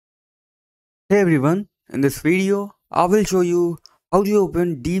Hey everyone, in this video, I will show you how to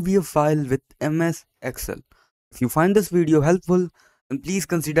open DBF file with MS Excel. If you find this video helpful, then please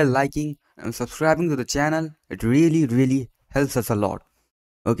consider liking and subscribing to the channel. It really helps us a lot.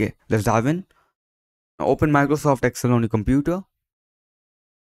 Okay, let's dive in. Now open Microsoft Excel on your computer.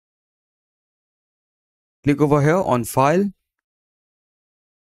 Click over here on File.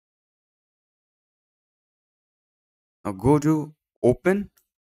 Now go to Open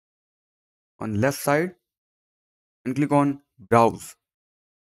on left side and click on Browse.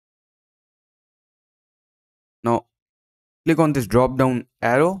 Now click on this drop down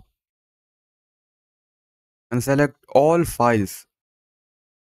arrow and select all files.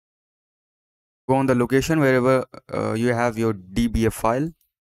 Go on the location wherever you have your DBF file. You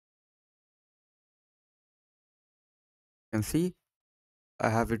can see I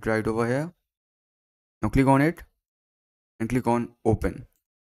have it right over here. Now click on it and click on open.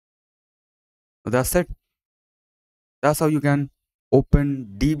 So that's it. That's how you can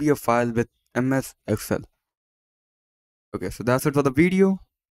open DBF file with MS Excel. Okay, so that's it for the video.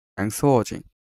 Thanks for watching.